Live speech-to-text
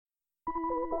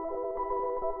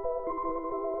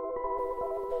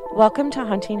Welcome to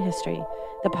Haunting History,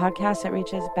 the podcast that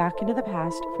reaches back into the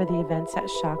past for the events that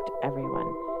shocked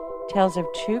everyone. Tales of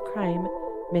true crime,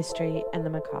 mystery, and the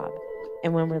macabre.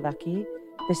 And when we're lucky,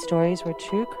 the stories were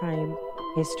true crime,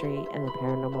 history, and the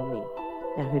paranormal meet.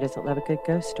 Now, who doesn't love a good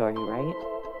ghost story, right?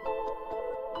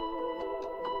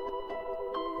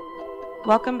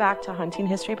 Welcome back to Haunting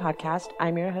History Podcast.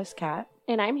 I'm your host, Kat.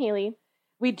 And I'm Haley.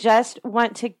 We just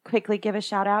want to quickly give a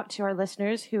shout out to our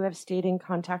listeners who have stayed in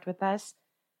contact with us.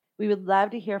 We would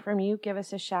love to hear from you. Give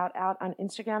us a shout out on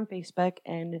Instagram, Facebook,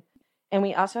 and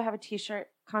we also have a t-shirt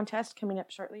contest coming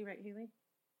up shortly, right, Haley?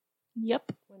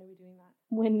 Yep. When are we doing that?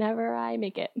 Whenever I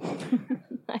make it.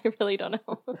 I really don't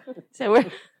know. So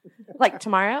we're like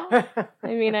tomorrow?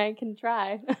 I mean, I can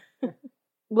try.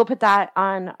 We'll put that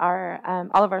on our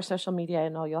all of our social media,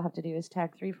 and all you'll have to do is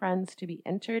tag 3 friends to be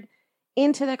entered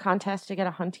into the contest to get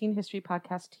a Haunting History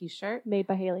Podcast t-shirt. Made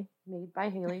by Haley. Made by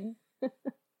Haley.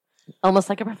 Almost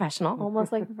like a professional.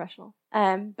 Almost like a professional.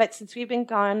 But since we've been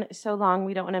gone so long,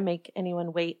 we don't want to make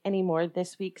anyone wait anymore.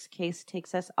 This week's case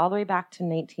takes us all the way back to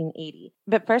 1980.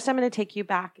 But first, I'm going to take you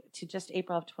back to just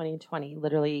April of 2020,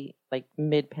 literally like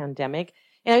mid-pandemic.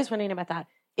 And I was wondering about that.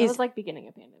 It was like beginning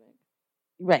of pandemic.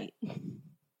 Right.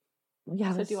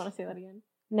 Yeah. So do you want to say that again?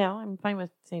 No, I'm fine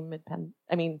with saying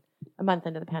a month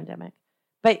into the pandemic.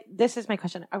 But this is my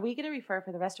question. Are we going to refer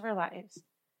for the rest of our lives?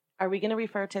 Are we going to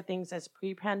refer to things as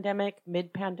pre-pandemic,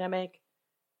 mid-pandemic,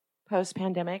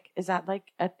 post-pandemic? Is that like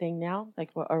a thing now?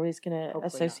 Like we're always going to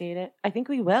associate it? I think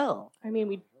we will. I mean,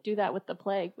 we do that with the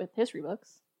plague, with history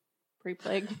books.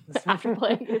 Pre-plague, after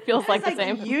plague. It feels like the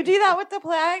same. You do that with the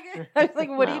plague? I was like,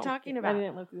 what are you talking about? I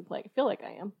didn't live through the plague. I feel like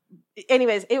I am.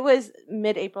 Anyways, it was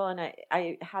mid-April, and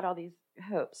I had all these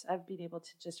hopes of being able to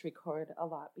just record a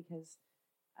lot because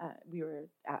we were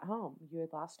at home. You had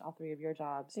lost all 3 of your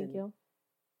jobs. Thank you.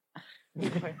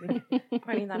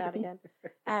 Pointing that out again.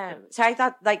 So I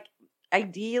thought, like,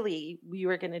 ideally, we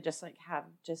were going to just, like, have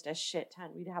just a shit ton.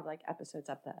 We'd have, like, episodes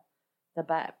up the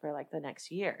butt for, like, the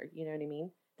next year. You know what I mean?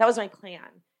 That was my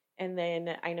plan. And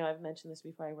then I know I've mentioned this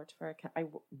before. I worked for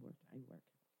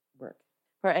work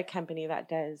for a company that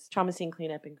does trauma scene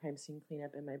cleanup and crime scene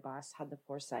cleanup. And my boss had the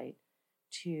foresight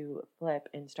to flip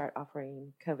and start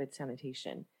offering COVID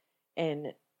sanitation.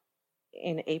 And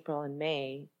in April and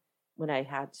May, when I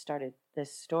had started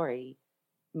this story,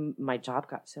 my job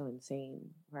got so insane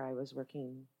where I was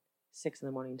working 6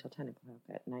 a.m. until 10 o'clock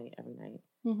at night every night.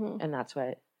 Mm-hmm. And that's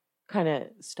what kind of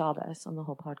stalled us on the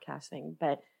whole podcast thing.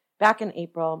 But back in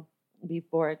April,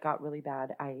 before it got really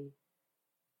bad, I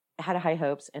had high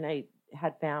hopes, and I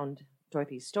had found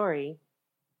Dorothy's story.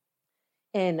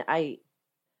 And I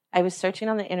was searching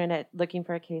on the internet looking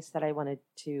for a case that I wanted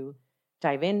to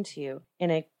dive into,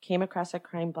 and I came across a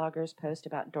crime blogger's post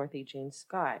about Dorothy Jane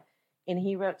Scott, and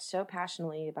he wrote so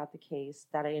passionately about the case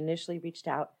that I initially reached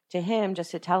out to him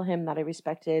just to tell him that I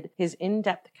respected his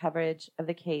in-depth coverage of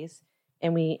the case,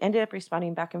 and we ended up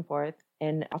responding back and forth,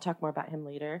 and I'll talk more about him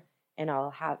later, and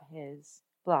I'll have his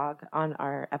blog on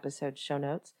our episode show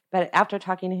notes. But after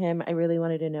talking to him, I really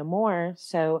wanted to know more,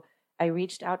 so I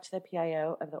reached out to the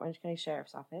PIO of the Orange County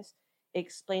Sheriff's Office,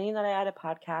 explaining that I had a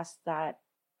podcast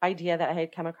idea that I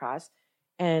had come across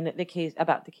and the case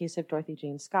of Dorothy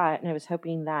Jane Scott, and I was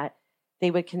hoping that they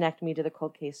would connect me to the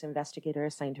cold case investigator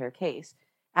assigned to her case.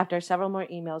 After several more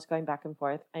emails going back and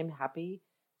forth, I'm happy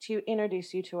to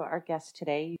introduce you to our guest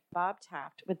today, Bob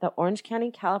Taft with the Orange County,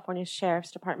 California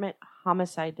Sheriff's Department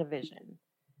Homicide Division.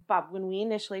 Bob, when we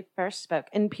initially first spoke,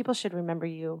 and people should remember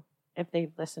you if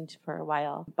they've listened for a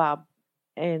while, Bob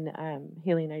and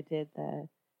Haley and I did the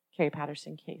Carrie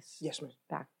Patterson case. Yes, ma'am.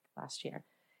 Back last year.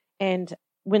 And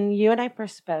when you and I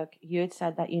first spoke, you had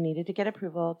said that you needed to get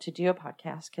approval to do a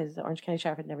podcast because the Orange County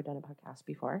Sheriff had never done a podcast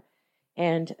before,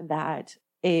 and that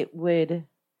it would,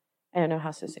 I don't know how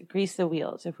to say, grease the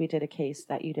wheels if we did a case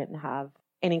that you didn't have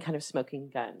any kind of smoking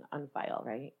gun on file,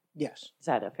 right? Yes. Is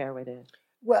that a fair way to?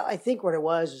 Well, I think what it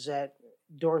was is that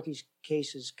Dorothy's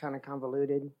case is kind of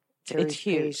convoluted. Terry's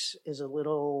case is a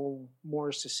little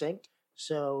more succinct.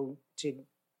 So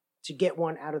to get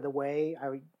one out of the way, I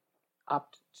would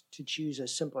opt to choose a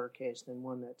simpler case than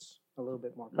one that's a little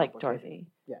bit more complicated. Like Dorothy.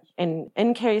 Yes.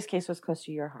 And Carrie's case was close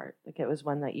to your heart. Like it was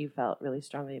one that you felt really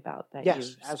strongly about, that you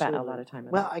spent absolutely. a lot of time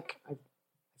on. Well, I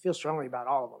feel strongly about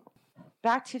all of them.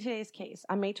 Back to today's case.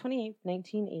 On May 28th,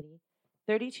 1980,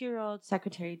 32-year-old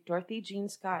Secretary Dorothy Jean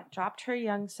Scott dropped her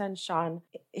young son, Sean.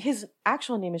 His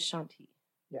actual name is Shanti.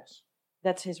 Yes.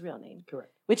 That's his real name.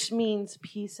 Correct. Which means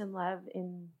peace and love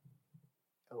in...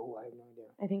 Oh, I have no idea.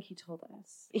 I think he told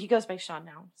us. He goes by Sean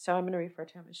now, so I'm going to refer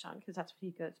to him as Sean because that's what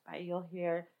he goes by. You'll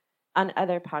hear On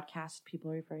other podcasts,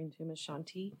 people are referring to him as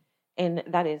Shanti, and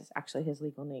that is actually his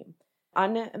legal name.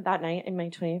 On that night, in May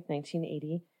 20th,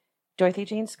 1980, Dorothy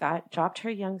Jane Scott dropped her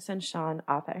young son Sean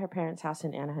off at her parents' house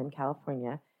in Anaheim,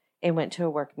 California, and went to a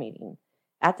work meeting.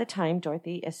 At the time,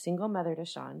 Dorothy, a single mother to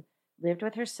Sean, lived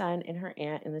with her son and her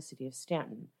aunt in the city of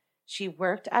Stanton. She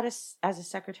worked as a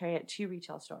secretary at 2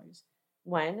 retail stores,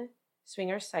 one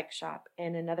Swingers Psych Shop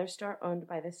and another store owned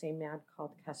by the same man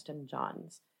called Custom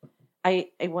John's. I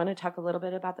want to talk a little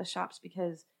bit about the shops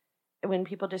because when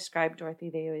people describe Dorothy,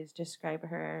 they always describe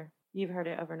her, you've heard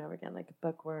it over and over again, like a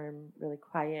bookworm, really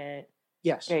quiet,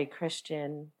 yes, very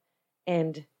Christian.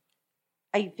 And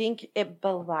I think it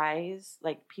belies,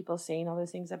 like, people saying all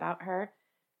those things about her.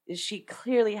 She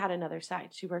clearly had another side.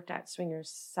 She worked at Swingers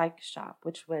Psych Shop,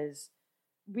 which was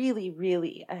really,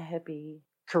 really a hippie.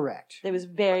 Correct. It was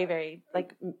very, very,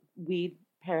 like, weed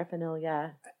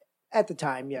paraphernalia. At the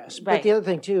time, yes. Right. But the other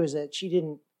thing, too, is that she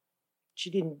didn't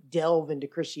delve into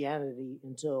Christianity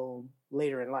until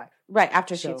later in life. Right,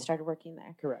 after she had started working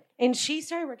there. Correct. And she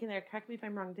started working there, correct me if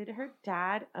I'm wrong, did her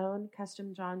dad own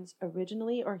Custom John's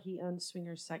originally, or he owned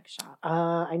Swingers Psych Shop?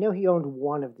 I know he owned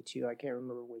one of the two. I can't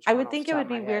remember which I one. would think it would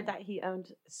be weird that he owned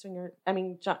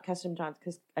Custom John's,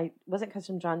 because wasn't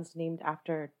Custom John's named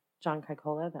after John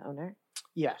Kikola, the owner?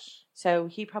 Yes. So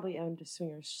he probably owned a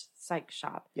Swingers Psych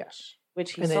Shop. Yes.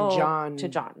 Which he and sold then John to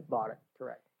John. Bought it,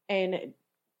 correct. And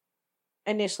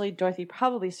initially, Dorothy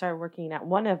probably started working at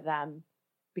one of them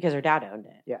because her dad owned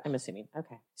it. Yeah. I'm assuming.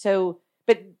 Okay. So,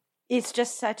 but it's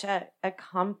just such a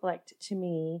conflict to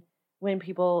me when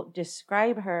people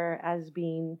describe her as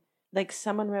being, like,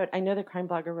 someone wrote, I know the crime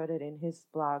blogger wrote it in his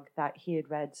blog that he had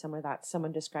read somewhere that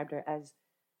someone described her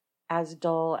as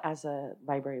dull as a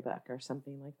library book or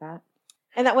something like that.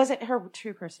 And that wasn't her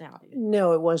true personality.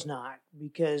 No, it was not.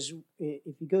 Because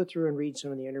if you go through and read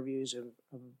some of the interviews of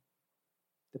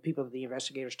the people that the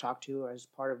investigators talked to as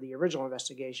part of the original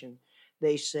investigation,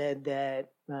 they said that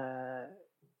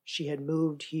she had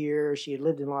moved here. She had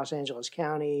lived in Los Angeles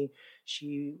County.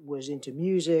 She was into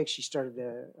music. She started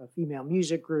a female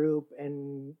music group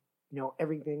and,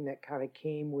 everything that kind of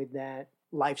came with that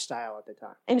lifestyle at the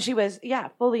time. And she was,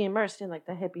 fully immersed in, like,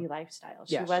 the hippie lifestyle.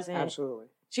 Yes, absolutely.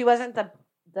 She wasn't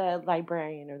the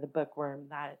librarian or the bookworm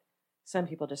that some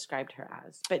people described her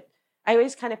as. But I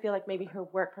always kind of feel like maybe her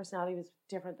work personality was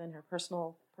different than her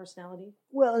personal personality.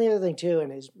 Well, and the other thing, too,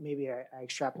 and is maybe I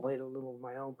extrapolate a little of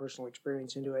my own personal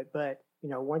experience into it, but,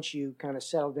 once you kind of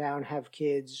settle down, have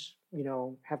kids,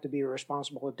 have to be a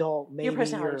responsible adult, maybe your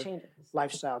personality changes.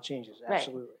 Lifestyle changes,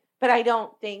 absolutely. Right. But I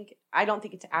don't think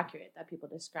it's accurate that people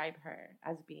describe her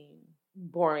as being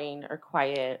boring or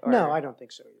quiet. No, I don't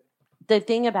think so either. The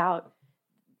thing about,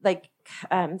 like,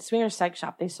 Swingers Psych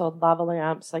Shop, they sold lava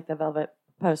lamps, like the velvet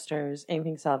posters,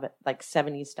 anything velvet, like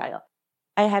 70s style.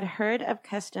 I had heard of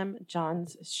Custom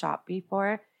John's shop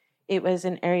before. It was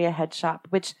an area head shop,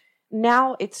 which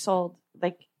now it's sold,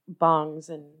 like, bongs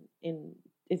and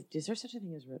is there such a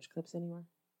thing as roach clips anymore?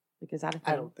 Like, is that a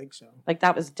thing? I don't think so. Like,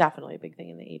 that was definitely a big thing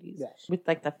in the 80s. Yes. With,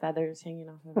 like, the feathers hanging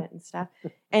off of it and stuff.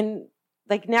 And,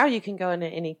 like, now you can go into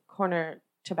any corner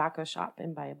tobacco shop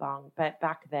and buy a bong. But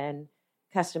back then,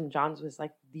 Custom John's was,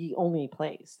 like, the only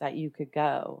place that you could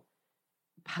go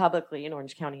publicly in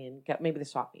Orange County and get maybe the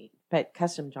swap meet. But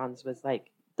Custom John's was,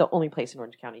 like, the only place in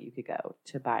Orange County you could go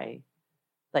to buy,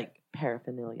 like,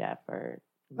 paraphernalia for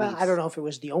Well, I don't know if it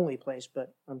was the only place,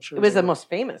 but I'm sure it was the most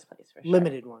famous place for sure.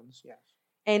 Limited ones, yes.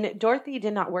 And Dorothy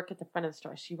did not work at the front of the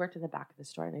store. She worked in the back of the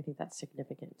store, and I think that's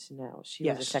significant to know. She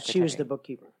was a secretary. She was the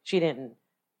bookkeeper. She didn't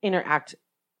interact,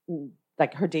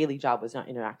 like, her daily job was not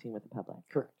interacting with the public.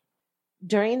 Correct.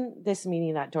 During this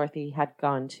meeting that Dorothy had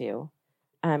gone to,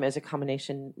 it was a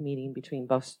combination meeting between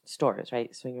both stores,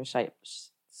 right?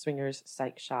 Swingers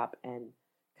Psych Shop and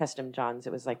Custom John's.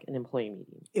 It was like an employee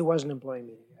meeting. It was an employee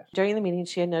meeting, yes. During the meeting,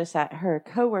 she had noticed that her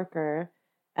coworker,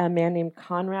 a man named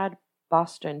Conrad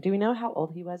Boston. Do we know how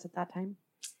old he was at that time?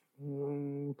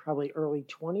 Probably early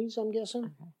 20s, I'm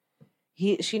guessing.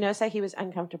 Okay. She noticed that he was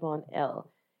uncomfortable and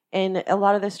ill. And a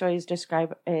lot of the stories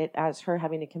describe it as her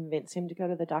having to convince him to go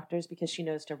to the doctors because she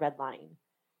noticed a red line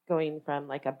going from,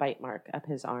 like, a bite mark up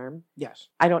his arm. Yes.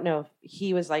 I don't know if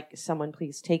he was like, someone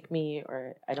please take me,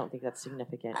 or I don't think that's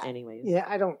significant anyways. Yeah,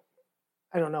 I don't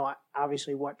know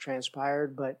obviously what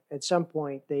transpired, but at some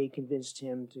point they convinced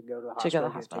him to go to the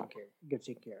hospital. Get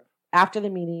taken care of. After the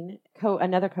meeting,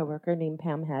 another coworker named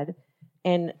Pam Head,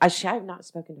 and I have not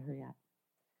spoken to her yet.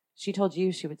 She told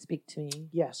you she would speak to me.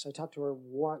 Yes, I talked to her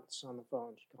once on the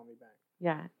phone. She called me back.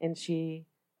 Yeah, and she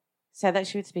said that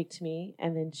she would speak to me,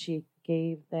 and then she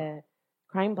gave the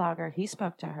crime blogger, he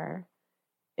spoke to her,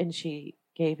 and she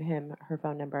gave him her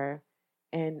phone number,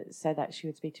 and said that she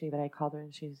would speak to me, but I called her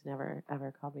and she's never,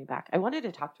 ever called me back. I wanted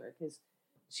to talk to her because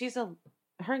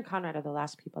her and Conrad are the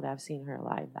last people to have seen her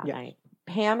alive that night.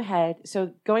 Pam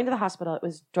so going to the hospital,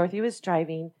 Dorothy was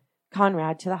driving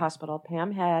Conrad to the hospital.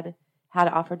 Pam had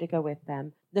offered to go with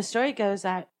them. The story goes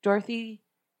that Dorothy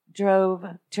drove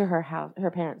to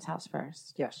her parents' house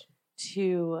first. Yes.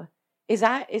 Is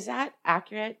that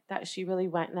accurate that she really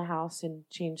went in the house and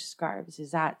changed scarves?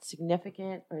 Is that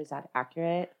significant or is that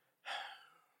accurate?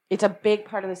 It's a big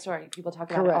part of the story. People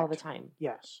talk about it all the time.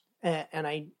 Yes. And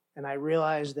I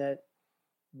realized that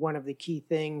one of the key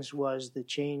things was the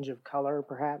change of color,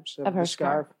 perhaps, of the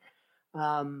scarf.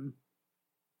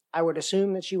 I would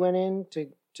assume that she went in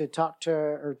to talk to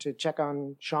or to check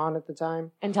on Sean at the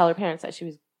time. And tell her parents that she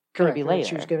was going to be late.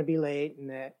 She was going to be late, and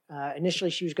that initially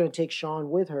she was going to take Sean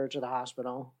with her to the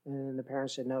hospital, and the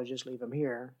parents said, no, just leave him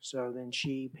here. So then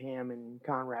she, Pam, and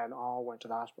Conrad all went to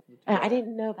the hospital. I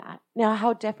didn't know that. Now,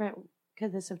 how different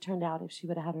could this have turned out if she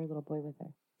would have had her little boy with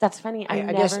her? That's funny. I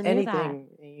never guess knew anything,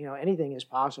 that. Anything is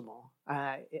possible.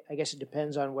 I guess it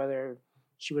depends on whether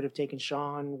she would have taken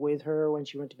Sean with her when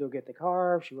she went to go get the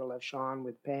car, if she would have left Sean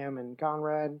with Pam and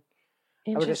Conrad.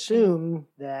 I would assume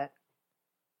that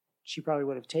she probably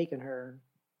would have taken her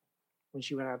when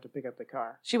she went out to pick up the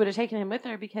car. She would have taken him with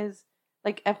her because,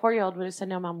 like, a 4-year-old would have said,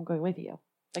 no, Mom, I'm going with you.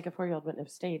 Like, a 4-year-old wouldn't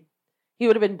have stayed. He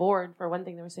would have been bored, for one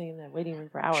thing. They were sitting in the waiting room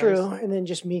for hours. True. And then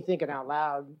just me thinking out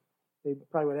loud, they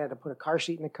probably would have had to put a car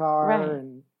seat in the car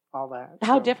and all that.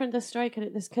 How different this story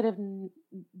this could have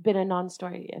been a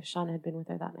non-story if Sean had been with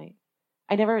her that night.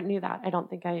 I never knew that. I don't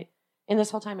think in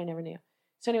this whole time, I never knew.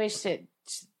 So anyway,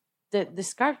 the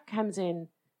scarf comes in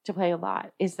to play a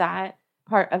lot. Is that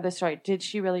part of the story? Did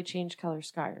she really change color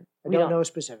scarf? I don't know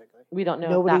specifically. We don't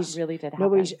know if that really did happen.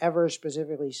 Nobody's ever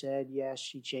specifically said, yes,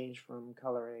 she changed from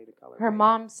color A to color B. Her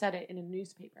mom said it in a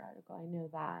newspaper article. I know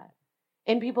that.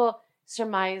 And people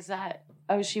surmise that,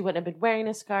 she wouldn't have been wearing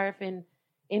a scarf in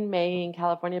May in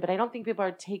California, but I don't think people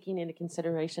are taking into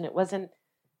consideration it wasn't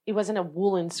a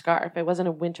woolen scarf. It wasn't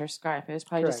a winter scarf. It was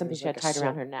probably just something she had tied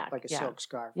around her neck. Like a silk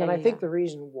scarf. Yeah, and I think the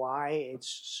reason why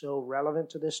it's so relevant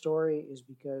to this story is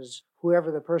because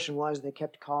whoever the person was that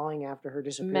kept calling after her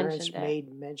disappearance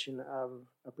made mention of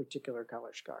a particular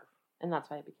color scarf. And that's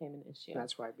why it became an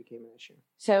issue.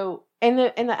 So, and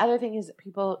the other thing is that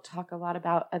people talk a lot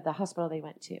about the hospital they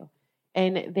went to.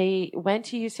 And they went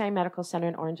to UCI Medical Center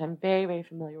in Orange. I'm very, very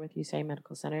familiar with UCI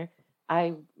Medical Center.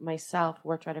 I myself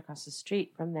worked right across the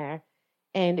street from there.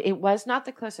 And it was not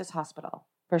the closest hospital,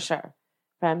 for sure.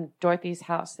 From Dorothy's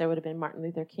house, there would have been Martin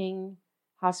Luther King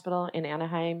Hospital in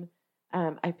Anaheim.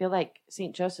 I feel like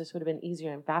St. Joseph's would have been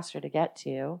easier and faster to get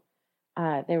to.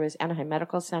 There was Anaheim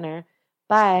Medical Center.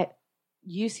 But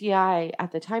UCI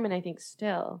at the time, and I think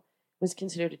still, was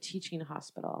considered a teaching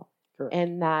hospital. Correct.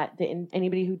 And that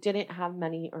anybody who didn't have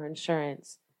money or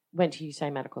insurance went to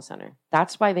UCI Medical Center.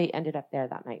 That's why they ended up there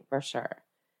that night, for sure.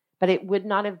 But it would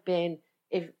not have been,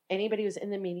 if anybody was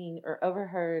in the meeting or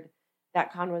overheard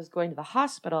that Con was going to the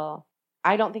hospital,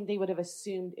 I don't think they would have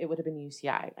assumed it would have been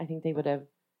UCI. I think they would have,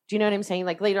 do you know what I'm saying?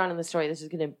 Like later on in the story, this is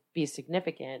going to be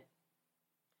significant.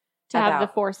 To have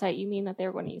the foresight, you mean that they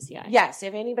were going to UCI? Yes.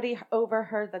 If anybody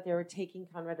overheard that they were taking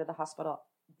Conrad to the hospital,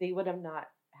 they would have not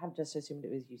have just assumed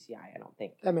it was UCI, I don't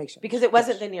think. That makes sense. Because it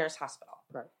wasn't the nearest hospital.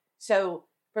 Right. So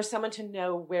for someone to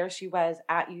know where she was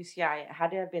at UCI, it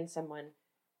had to have been someone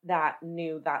that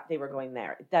knew that they were going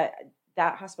there. That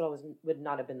hospital would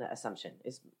not have been the assumption,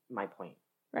 is my point.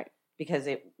 Right. Because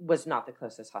it was not the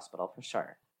closest hospital, for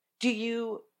sure. Do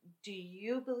you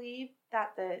believe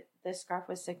that the scarf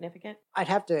was significant? I'd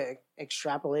have to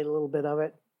extrapolate a little bit of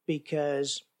it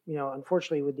because,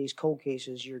 unfortunately with these cold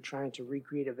cases, you're trying to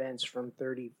recreate events from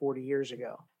 30, 40 years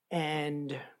ago.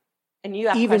 And you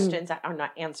have questions that are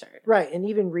not answered. Right. And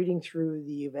even reading through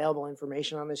the available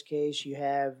information on this case, you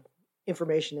have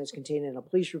information that's contained in a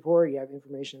police report. You have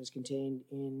information that's contained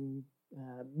in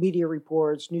media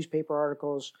reports, newspaper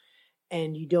articles,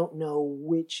 and you don't know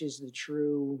which is the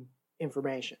true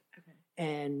information. Okay.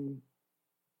 And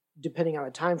depending on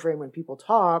the time frame when people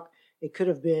talk, it could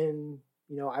have been,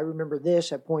 I remember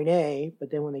this at point A,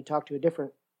 but then when they talk to a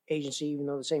different agency, even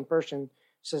though the same person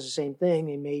says the same thing,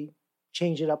 they may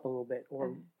change it up a little bit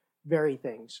or vary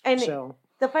things. And so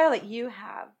the file that you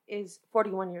have is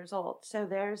 41 years old. So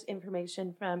there's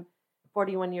information from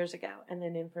 41 years ago and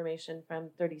then information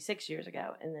from 36 years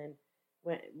ago. And then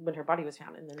when her body was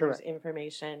found. And then Correct. There's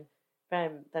information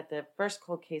from that the first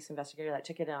cold case investigator that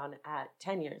took it on at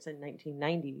 10 years in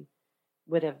 1990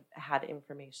 would have had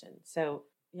information. So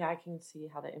yeah, I can see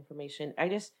how the information, I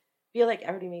just feel like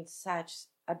everybody made such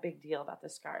a big deal about the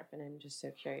scarf. And I'm just so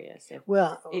curious if it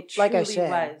truly like I said,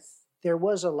 was there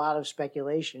was a lot of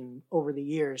speculation over the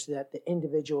years that the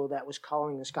individual that was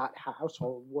calling the Scott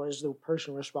household was the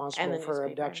person responsible for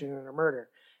abduction and a murder.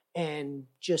 And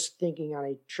just thinking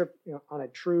on a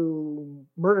true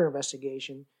murder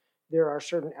investigation, there are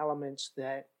certain elements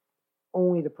that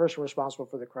only the person responsible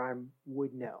for the crime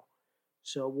would know.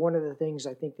 So one of the things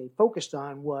I think they focused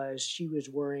on was she was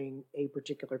wearing a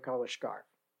particular color scarf.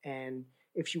 And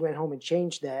if she went home and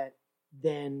changed that,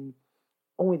 then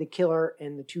only the killer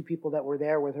and the two people that were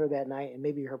there with her that night, and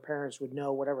maybe her parents, would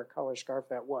know whatever color scarf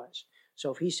that was.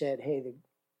 So if he said, hey,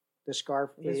 the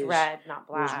scarf is red, not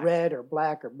black. Was red or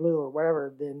black or blue or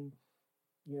whatever, then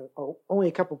only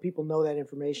a couple people know that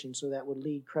information, so that would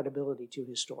lead credibility to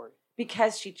his story.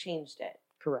 Because she changed it.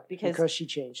 Correct. Because she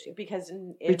changed it. Because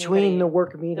between the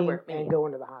work meeting and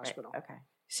going to the hospital. Right. Okay.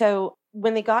 So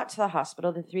when they got to the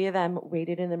hospital, the three of them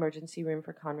waited in the emergency room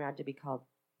for Conrad to be called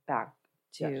back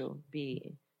to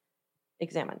be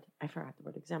examined. I forgot the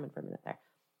word examined for a minute there.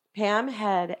 Pam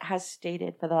has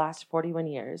stated for the last 41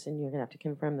 years, and you're going to have to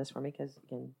confirm this for me because,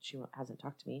 again, she hasn't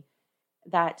talked to me,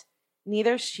 that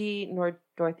neither she nor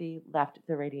Dorothy left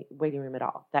the waiting room at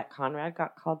all. That Conrad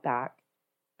got called back,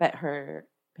 but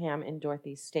Pam and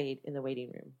Dorothy stayed in the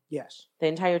waiting room. Yes. The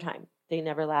entire time. They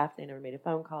never left. They never made a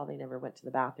phone call. They never went to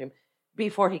the bathroom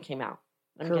before he came out.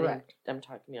 Correct. I'm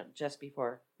talking about just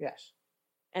before. Yes.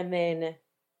 And then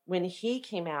when he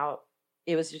came out,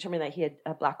 it was determined that he had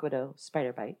a black widow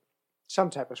spider bite. Some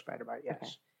type of spider bite, yes.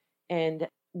 Okay. And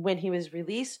when he was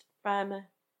released from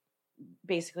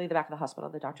basically the back of the hospital,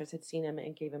 the doctors had seen him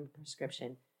and gave him a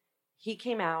prescription. He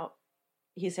came out.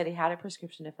 He said he had a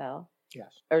prescription to fill.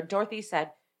 Yes. Or Dorothy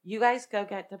said, you guys go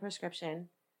get the prescription.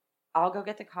 I'll go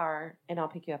get the car and I'll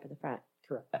pick you up at the front.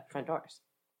 Correct. Front doors.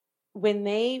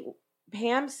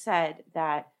 Pam said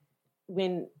that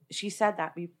when she said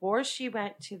that before she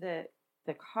went to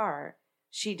the car,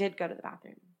 she did go to the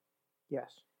bathroom.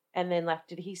 Yes. And then left.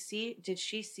 Did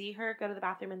she see her go to the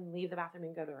bathroom and leave the bathroom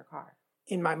and go to her car?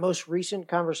 In my most recent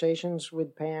conversations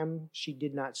with Pam, she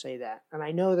did not say that. And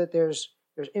I know that there's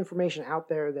information out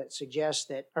there that suggests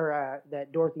that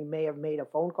Dorothy may have made a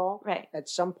phone call at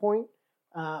some point,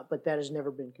 but that has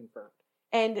never been confirmed.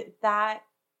 And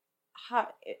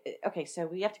okay, so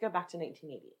we have to go back to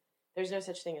 1980. There's no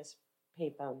such thing as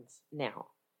payphones now.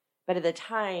 But at the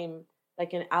time,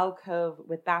 like an alcove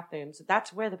with bathrooms,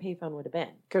 that's where the payphone would have been.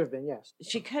 Could have been, yes.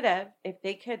 She could have,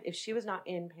 if she was not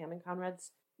in Pam and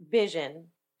Conrad's vision,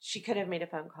 she could have made a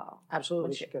phone call.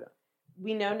 Absolutely, she could have.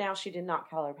 We know now she did not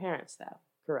call her parents, though.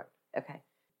 Correct. Okay.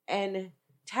 And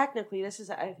technically, this is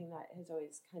the other thing that has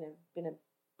always kind of been a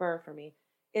burr for me,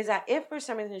 is that if for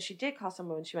some reason she did call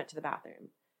someone when she went to the bathroom,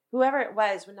 whoever it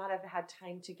was would not have had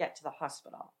time to get to the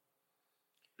hospital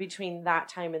between that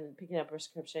time and picking up a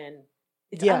prescription.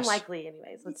 It's unlikely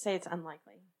anyways. Let's say it's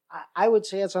unlikely. I would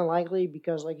say it's unlikely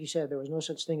because, like you said, there was no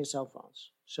such thing as cell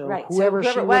phones. So whoever she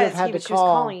it would was, have had to she was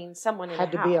call calling someone in had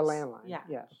the to house. be a landline. Yeah.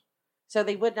 Yes. So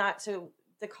they would not. So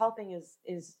the call thing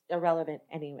is irrelevant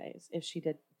anyways. If she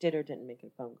did or didn't make a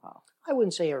phone call, I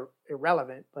wouldn't say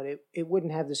irrelevant, but it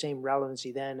wouldn't have the same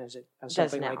relevancy then as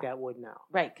something like that would now.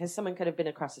 Right, because someone could have been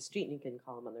across the street and you can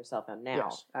call them on their cell phone now.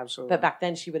 Yes, absolutely. But back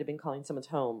then she would have been calling someone's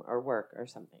home or work or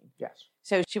something. Yes.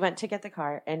 So she went to get the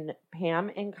car, and Pam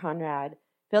and Conrad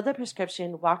filled the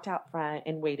prescription, walked out front,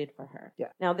 and waited for her. Yeah.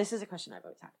 Now, this is a question I've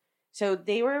always had. So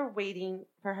they were waiting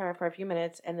for her for a few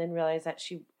minutes and then realized that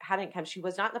she hadn't come. She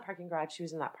was not in the parking garage. She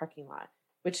was in that parking lot,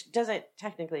 which doesn't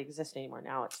technically exist anymore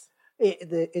now.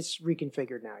 It's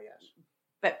reconfigured now, yes.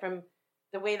 But from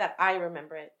the way that I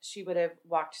remember it, she would have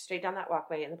walked straight down that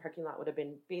walkway and the parking lot would have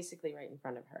been basically right in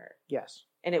front of her. Yes.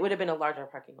 And it would have been a larger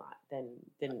parking lot than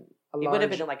it would have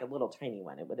been like a little tiny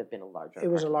one. It would have been a larger It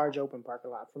was a large open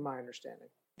parking lot, from my understanding.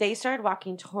 They started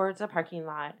walking towards the parking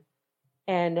lot,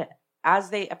 and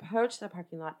as they approached the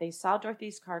parking lot, they saw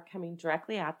Dorothy's car coming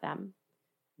directly at them.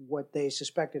 What they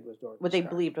suspected was Dorothy's car. What they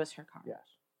believed was her car. Yes.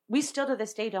 We still to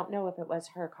this day don't know if it was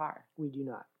her car. We do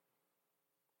not.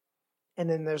 And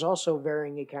then there's also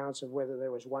varying accounts of whether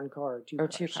there was one car or two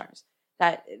cars. Or two cars.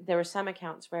 That there were some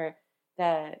accounts where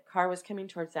the car was coming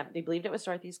towards them. They believed it was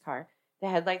Dorothy's car. The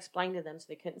headlights blinded them so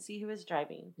they couldn't see who was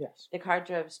driving. Yes. The car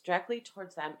drove directly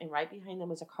towards them, and right behind them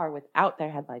was a car without their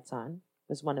headlights on,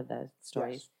 was one of the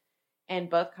stories. Yes. And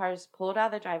both cars pulled out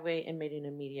of the driveway and made an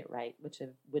immediate right, which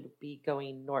would be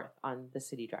going north on the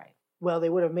city drive. Well, they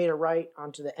would have made a right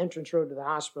onto the entrance road to the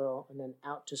hospital and then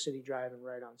out to City Drive and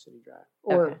right on City Drive.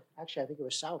 Or actually, I think it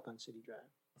was south on City Drive.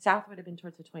 South would have been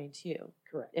towards the 22.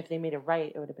 Correct. If they made a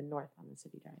right, it would have been north on the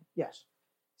City Drive. Yes.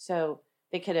 So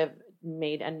they could have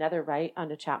made another right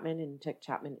onto Chapman and took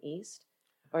Chapman east.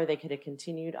 or they could have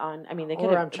continued on. I mean, they could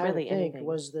Or have I'm trying really to think, anything.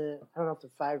 I don't know if the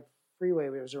 5 freeway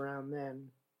was around then.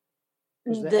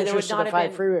 Because the Then it would entrance to not the have 5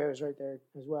 been. freeway was right there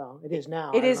as well. It is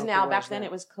now. It I don't is know if now. was Back then,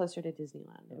 it was closer to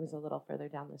Disneyland. It was a little further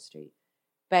down the street.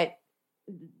 But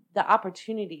the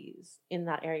opportunities in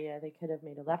that area, they could have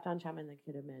made a left on Chapman. They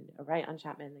could have made a right on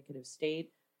Chapman. They could have stayed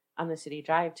on the city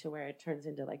drive to where it turns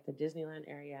into like the Disneyland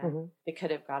area. Mm-hmm. They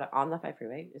could have got it on the 5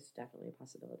 freeway. It's definitely a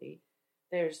possibility.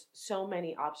 There's so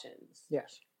many options.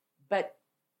 Yes. But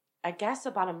I guess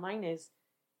the bottom line is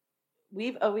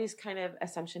we've always kind of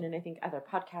assumption, and I think other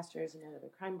podcasters and other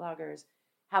crime bloggers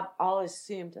have all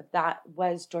assumed that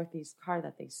was Dorothy's car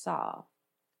that they saw.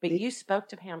 But you spoke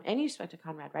to Pam and you spoke to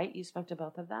Conrad, right? You spoke to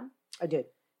both of them? I did.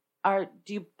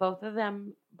 Do both of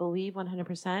them believe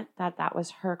 100% that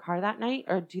was her car that night?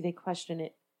 Or do they question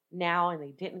it now and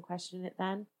they didn't question it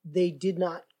then? They did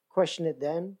not question it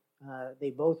then.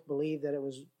 They both believed that it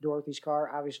was Dorothy's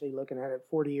car. Obviously, looking at it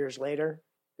 40 years later,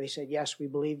 they said, yes, we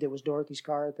believed it was Dorothy's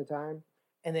car at the time.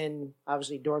 And then,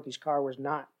 obviously, Dorothy's car was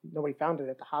not, nobody found it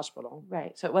at the hospital.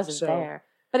 Right, so it wasn't there.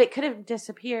 But it could have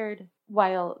disappeared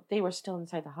while they were still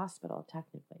inside the hospital,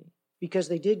 technically. Because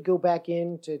they did go back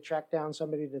in to track down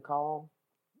somebody to call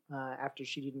after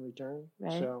she didn't return.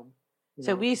 Right.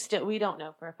 So we don't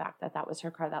know for a fact that was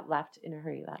her car that left in a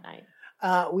hurry that night.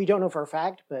 We don't know for a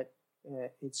fact, but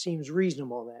it seems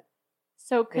reasonable that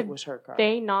it was her car.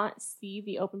 They not see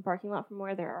the open parking lot from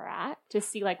where they're at to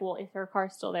see, like, well, if her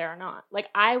car's still there or not? Like,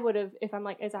 I would have, if I'm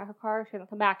like, is that her car? She doesn't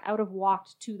come back. I would have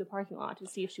walked to the parking lot to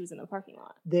see if she was in the parking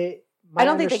lot. I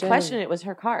don't think they questioned it was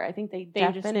her car. I think they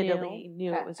definitely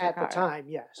knew it was her car. At the time,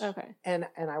 yes. Okay. And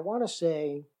I want to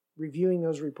say, reviewing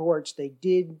those reports, they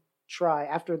did try,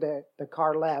 after the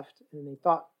car left, and they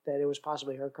thought that it was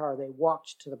possibly her car, they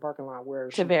walked to the parking lot where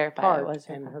she verify parked, it was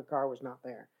her and car. her car was not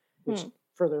there, which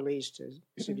further leads to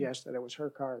suggest that it was her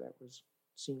car that was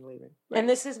seen leaving. Right. And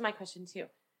this is my question too.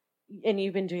 And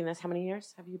you've been doing this how many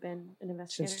years? Have you been an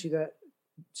investigator?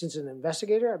 Since an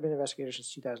investigator, I've been an investigator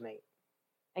since 2008.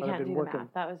 I can't do the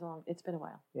math. That was long. It's been a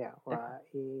while. Yeah.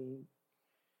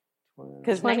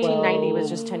 Because 1990 was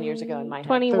just 10 years ago in my head.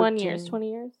 21 years.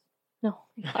 20 years? No.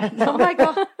 Oh my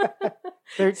God.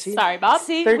 13. Sorry, Bob.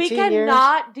 See, we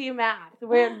cannot do math.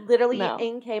 We're literally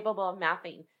incapable of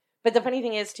mathing. But the funny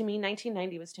thing is, to me,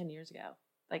 1990 was 10 years ago.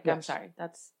 Like, yes. I'm sorry.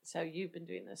 So you've been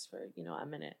doing this for, a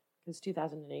minute. Because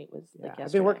 2008 was like yesterday.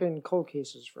 I've been working in cold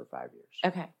cases for 5 years.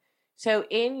 Okay. So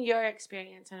in your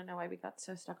experience, I don't know why we got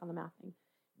so stuck on the math thing.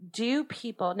 Do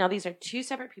people, now these are two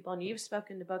separate people, and you've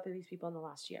spoken to both of these people in the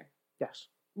last year. Yes.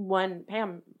 One,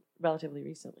 Pam, relatively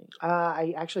recently.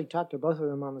 I actually talked to both of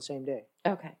them on the same day.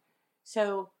 Okay.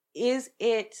 So is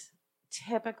it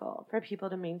typical for people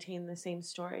to maintain the same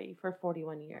story for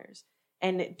 41 years?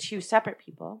 And two separate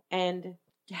people, and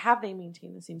have they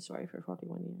maintained the same story for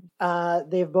 41 years?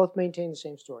 They have both maintained the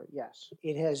same story, yes.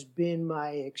 It has been my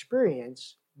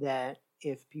experience that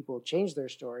if people change their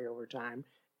story over time,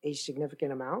 a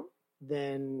significant amount,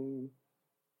 then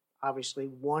obviously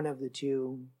one of the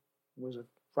two was a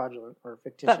fraudulent or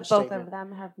fictitious statement. But both of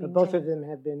them have maintained. But both of them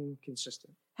have been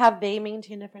consistent. Have they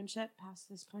maintained a friendship past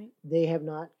this point? They have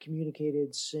not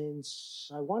communicated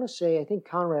since, I think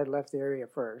Conrad left the area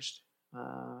first.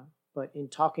 But in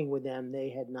talking with them, they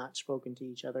had not spoken to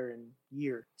each other in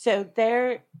years. So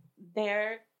their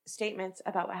statements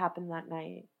about what happened that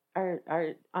night are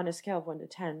on a scale of 1 to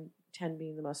 10, 10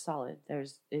 being the most solid.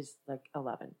 Is like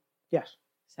 11. Yes.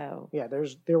 So yeah,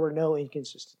 there were no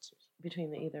inconsistencies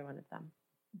between either one of them.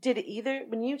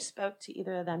 When you spoke to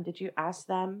either of them, did you ask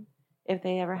them if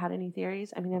they ever had any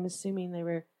theories? I mean, I'm assuming they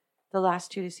were the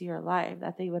last two to see her alive,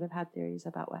 that they would have had theories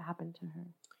about what happened to her.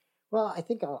 Well, I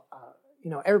think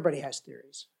everybody has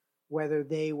theories, whether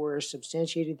they were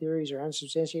substantiated theories or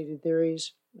unsubstantiated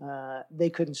theories. They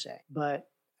couldn't say, but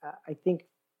I think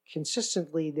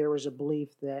consistently there was a belief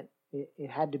that it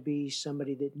had to be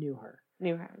somebody that knew her.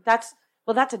 That's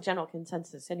a general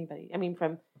consensus. Anybody, I mean,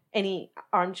 from any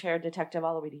armchair detective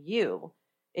all the way to you,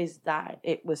 is that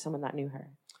it was someone that knew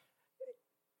her.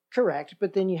 Correct.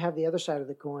 But then you have the other side of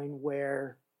the coin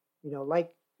where,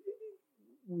 like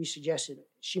we suggested,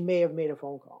 she may have made a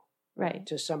phone call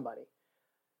to somebody.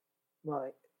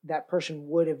 Well, that person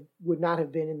would not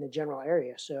have been in the general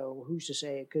area. So who's to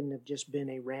say it couldn't have just been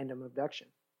a random abduction?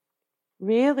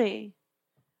 Really?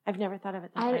 I've never thought of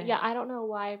it that way. Yeah, I don't know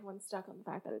why everyone's stuck on the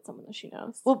fact that it's someone that she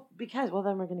knows. Well,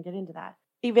 then we're going to get into that.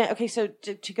 So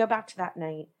to go back to that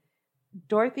night,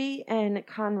 Dorothy and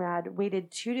Conrad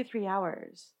waited 2 to 3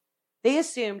 hours. They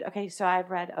assumed, so I've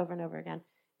read over and over again,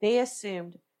 they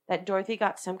assumed that Dorothy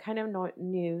got some kind of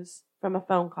news from a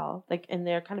phone call, and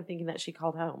they're kind of thinking that she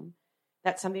called home,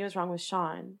 that something was wrong with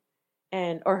Sean,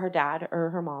 or her dad or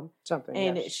her mom. Something.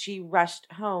 And yes. she rushed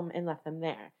home and left them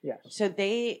there. Yes. So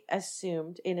they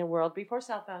assumed in a world before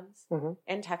cell phones Mm-hmm.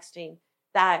 and texting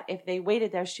that if they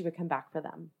waited there, she would come back for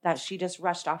them. That she just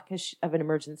rushed off because of an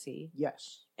emergency.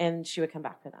 Yes. And she would come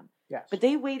back for them. Yes. But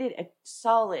they waited a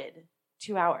solid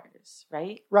 2 hours,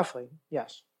 right? Roughly,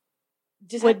 yes.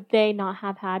 Would they not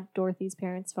have had Dorothy's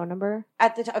parents' phone number?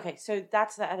 At the okay, so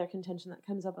that's the other contention that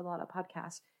comes up in a lot of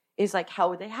podcasts is like, how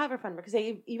would they have her phone number? Because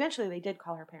they did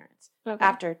call her parents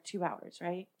after 2 hours,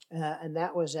 right? And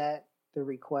that was at the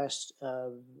request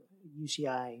of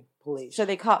UCI police. So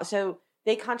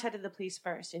they contacted the police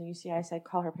first, and UCI said,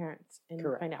 call her parents and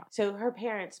Correct. find out. So her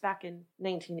parents, back in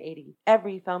 1980,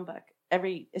 every phone book,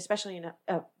 especially in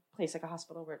a place like a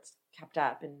hospital where it's kept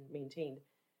up and maintained,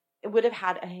 it would have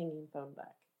had a hanging phone book.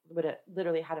 It would have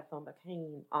literally had a phone book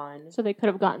hanging on. So they could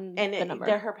have gotten the number.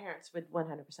 Her parents would 100%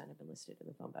 have been listed in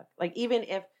the phone book. Like, even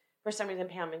if for some reason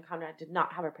Pam and Conrad did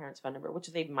not have her parents' phone number, which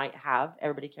they might have,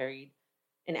 everybody carried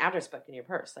an address book in your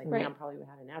purse. Like, right. Pam probably would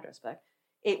have had an address book.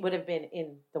 It would have been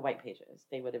in the white pages.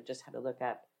 They would have just had to look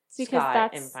up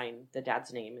Scott and find the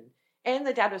dad's name. And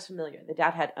the dad was familiar. The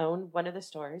dad had owned one of the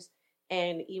stores.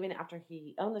 And even after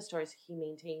he owned the stores, he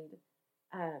maintained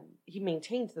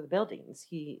the buildings.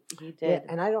 He did. Yeah,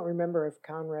 and I don't remember if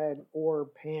Conrad or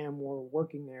Pam were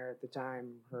working there at the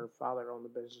time. Her father owned the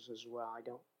business as well. I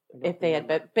don't if they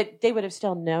remember. Had, but they would have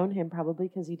still known him probably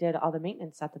because he did all the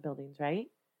maintenance at the buildings, right?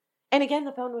 And again,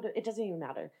 the phone it doesn't even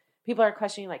matter. People are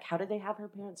questioning, like, how did they have her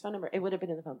parents' phone number? It would have been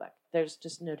in the phone book. There's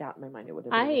just no doubt in my mind it would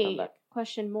have been in the phone book. I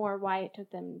question more why it took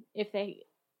them, if they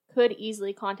could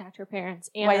easily contact her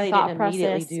parents, and why their they thought didn't process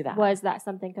immediately do that. Was that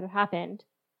something could have happened.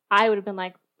 I would have been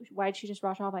like, why did she just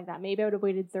rush off like that? Maybe I would have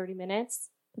waited 30 minutes.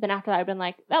 But then after that, I would have been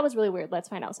like, that was really weird. Let's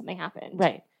find out something happened.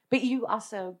 Right. But you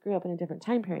also grew up in a different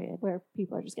time period. Where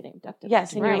people are just getting abducted.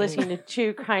 Yes, and you're listening to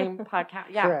true crime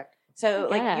podcast. Yeah. Correct. So,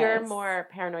 like, you're more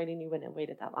paranoid and you wouldn't have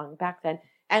waited that long back then.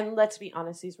 And let's be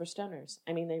honest, these were stoners.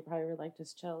 I mean, they probably were like,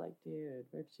 just chill. Like, dude,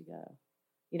 where'd she go?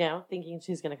 You know, thinking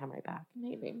she's going to come right back.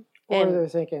 Maybe. Or they're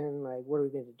thinking, like, what are we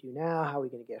going to do now? How are we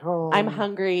going to get home? I'm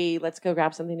hungry. Let's go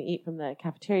grab something to eat from the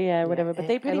cafeteria or whatever. But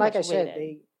they pretty much like I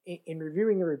waited. said, in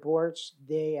reviewing the reports,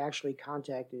 they actually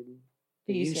contacted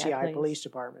the UCI police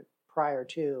department prior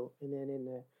to. And then in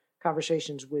the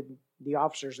conversations with the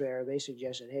officers there, they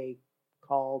suggested, hey,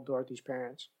 call Dorothy's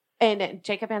parents. And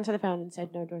Jacob answered the phone and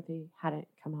said, no, Dorothy hadn't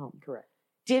come home. Correct.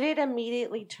 Did it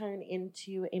immediately turn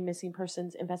into a missing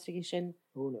persons investigation?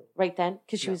 Oh, no. Right then?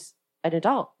 Because she was an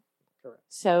adult. Correct.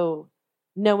 So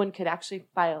no one could actually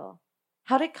file.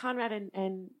 How did Conrad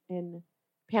and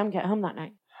Pam get home that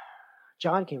night?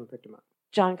 John came and picked him up.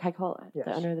 John Kaikola, yes.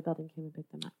 the owner of the building, came and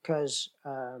picked them up. Because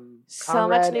so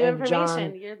much new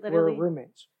information. John You're literally were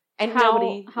roommates. And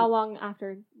how long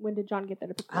after? When did John get there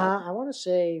to pick them up? I want to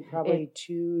say probably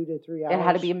 2 to 3 hours. It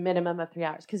had to be a minimum of 3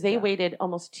 hours because they waited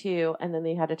almost 2, and then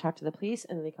they had to talk to the police,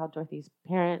 and then they called Dorothy's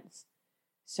parents.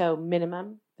 So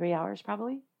minimum 3 hours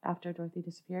probably after Dorothy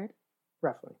disappeared.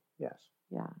 Roughly, yes.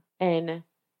 Yeah, and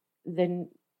then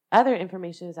other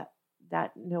information is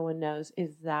that no one knows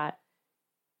is that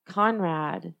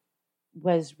Conrad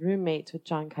was roommates with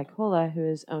John Kaikola, who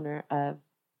is owner of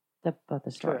both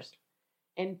the stores. Correct.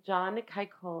 And John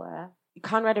Kaikola,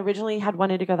 Conrad originally had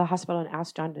wanted to go to the hospital and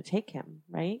asked John to take him,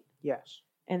 right? Yes.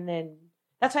 And then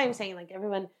that's why I'm saying, like,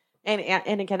 everyone,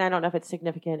 and again, I don't know if it's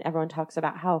significant. Everyone talks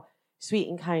about how sweet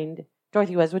and kind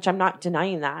Dorothy was, which I'm not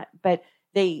denying that, but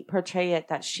they portray it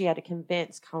that she had to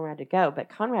convince Conrad to go, but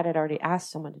Conrad had already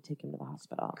asked someone to take him to the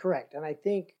hospital. Correct. And I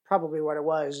think probably what it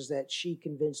was is that she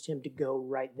convinced him to go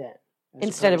right then.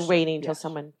 Instead of waiting until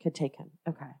someone could take him.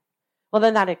 Okay. Well,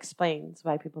 then that explains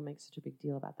why people make such a big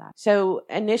deal about that. So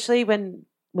initially when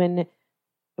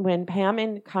Pam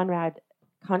and Conrad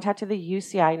contacted the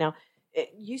UCI, now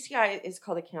UCI is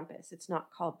called a campus. It's not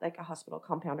called like a hospital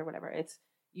compound or whatever. It's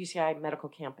UCI Medical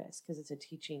Campus because it's a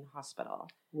teaching hospital.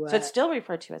 Well, so it's still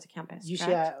referred to as a campus. UCI,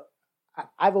 correct?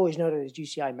 I've always known it as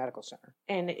UCI Medical Center.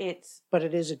 But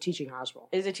it is a teaching hospital.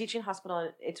 It is a teaching hospital.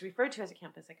 It's referred to as a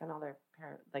campus, like on all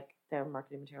their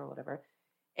marketing material or whatever.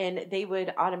 And they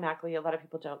would automatically, a lot of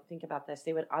people don't think about this,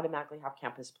 they would automatically have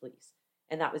campus police.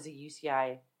 And that was the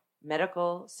UCI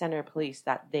Medical Center police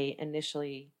that they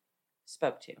initially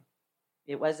spoke to.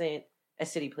 It wasn't a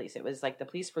city police. It was like the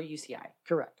police for UCI.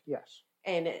 Correct, yes.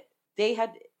 And they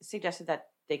had suggested that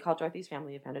they called Dorothy's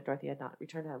family and found out Dorothy had not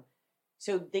returned home.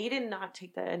 So they did not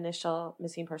take the initial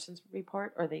missing persons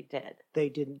report, or they did? They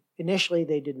didn't. Initially,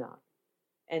 they did not.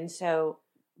 And so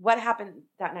what happened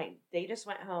that night? They just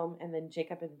went home, and then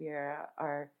Jacob and Vera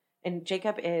and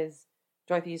Jacob is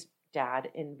Dorothy's dad,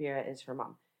 and Vera is her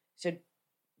mom. So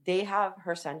they have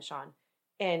her son, Sean.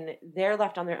 and they're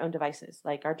left on their own devices.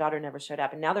 Like, our daughter never showed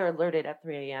up, and now they're alerted at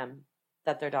 3 a.m.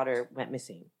 that their daughter went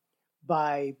missing.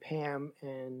 By Pam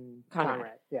and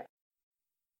Conrad. Yeah.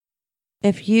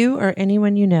 If you or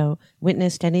anyone you know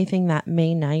witnessed anything that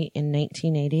May night in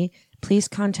 1980, please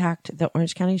contact the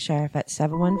Orange County Sheriff at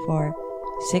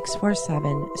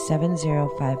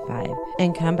 714-647-7055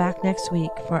 and come back next week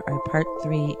for our part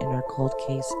 3 in our cold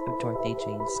case of Dorothy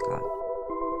Jane Scott.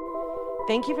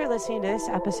 Thank you for listening to this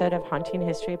episode of Haunting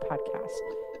History Podcast.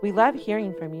 We love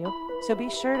hearing from you, so be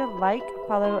sure to like,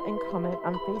 follow, and comment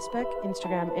on Facebook,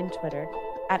 Instagram, and Twitter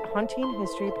at Haunting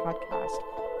History Podcast.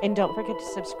 And don't forget to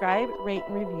subscribe, rate,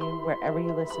 and review wherever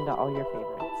you listen to all your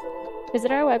favorites.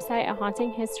 Visit our website at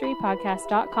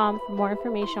hauntinghistorypodcast.com for more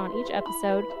information on each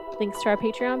episode, links to our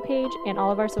Patreon page, and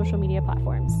all of our social media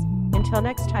platforms. Until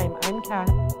next time, I'm Kat.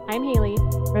 I'm Haley.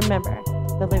 Remember,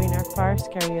 the living are far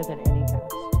scarier than any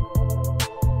ghost.